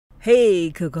Hey,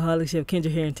 Cookaholic, Chef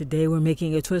Kendra here, and today we're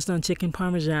making a twist on chicken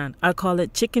parmesan. I call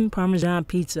it chicken parmesan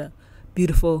pizza.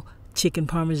 Beautiful chicken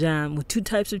parmesan with 2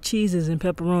 types of cheeses and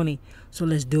pepperoni. So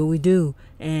let's do what we do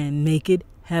and make it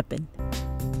happen.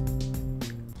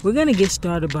 We're going to get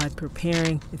started by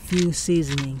preparing a few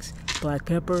seasonings: black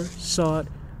pepper, salt,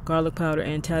 garlic powder,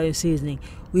 and Italian seasoning.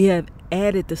 We have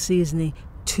added the seasoning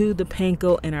to the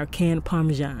panko and our canned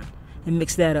parmesan and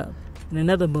mix that up. In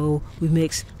another bowl, we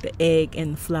mix the egg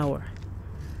and the flour.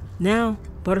 Now,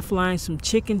 butterflying some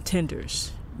chicken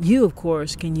tenders. You, of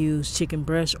course, can use chicken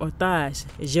breasts or thighs.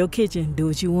 It's your kitchen, do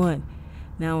what you want.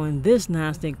 Now, in this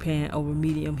nonstick pan over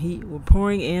medium heat, we're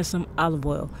pouring in some olive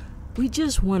oil. We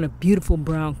just want a beautiful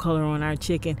brown color on our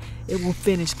chicken. It will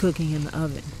finish cooking in the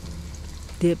oven.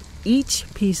 Dip each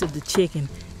piece of the chicken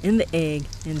in the egg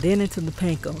and then into the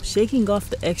panko, shaking off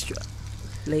the extra.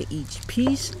 Lay each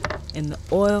piece in the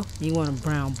oil. You want to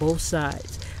brown both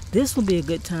sides. This will be a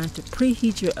good time to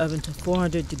preheat your oven to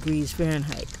 400 degrees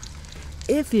Fahrenheit.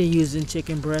 If you're using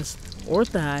chicken breasts or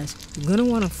thighs, you're going to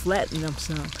want to flatten them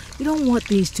some. You don't want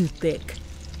these too thick.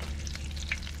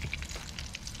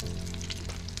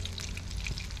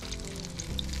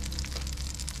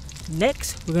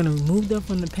 Next, we're going to remove them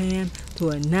from the pan to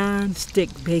a non-stick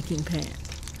baking pan.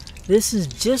 This is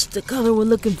just the color we're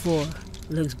looking for.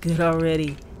 Looks good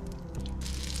already.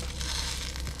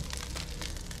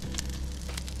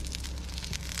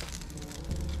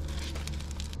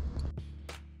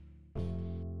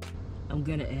 I'm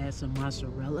gonna add some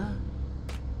mozzarella.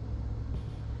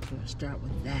 I'm gonna start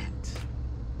with that.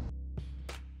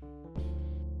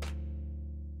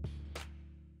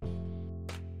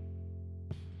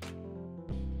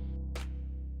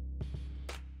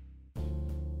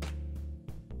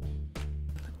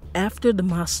 After the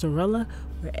mozzarella,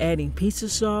 we're adding pizza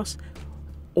sauce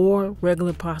or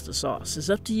regular pasta sauce. It's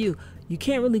up to you. You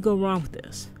can't really go wrong with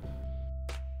this.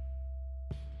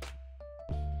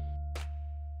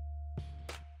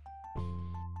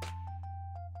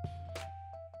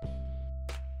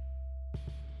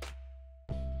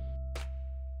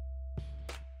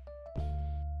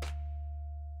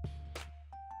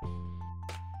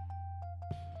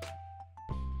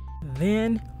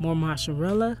 Then more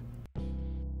mozzarella.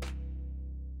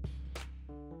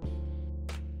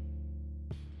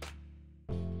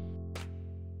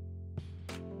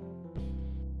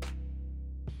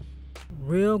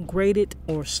 Real grated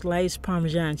or sliced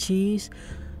Parmesan cheese.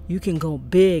 You can go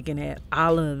big and add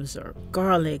olives or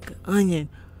garlic, onion,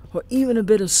 or even a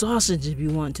bit of sausage if you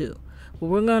want to. But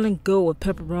we're gonna go with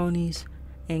pepperonis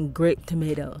and grape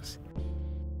tomatoes.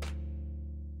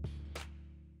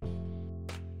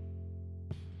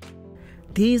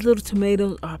 These little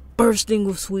tomatoes are bursting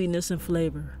with sweetness and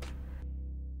flavor.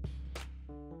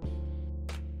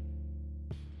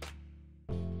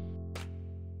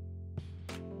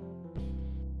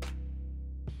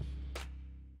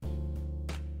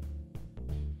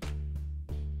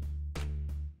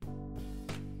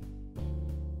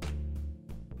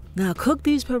 Now cook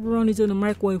these pepperonis in the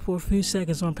microwave for a few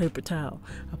seconds on paper towel.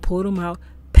 I pulled them out,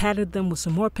 patted them with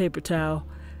some more paper towel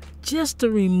just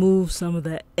to remove some of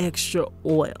that extra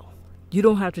oil. You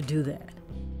don't have to do that.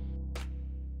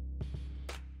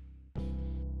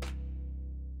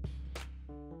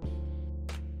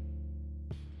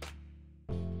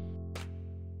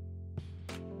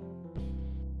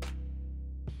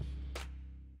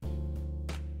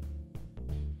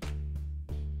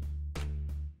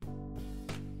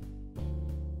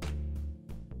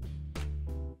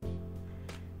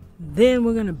 Then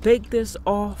we're gonna bake this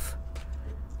off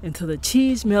until the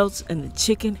cheese melts and the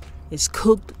chicken is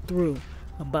cooked through,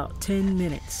 about 10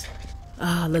 minutes.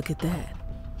 Ah, look at that.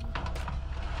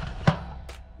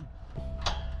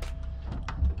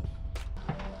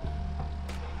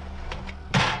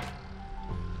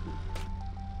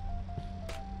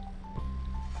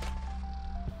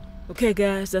 Okay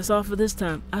guys, that's all for this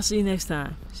time. I'll see you next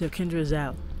time. Chef Kendra is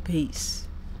out. Peace.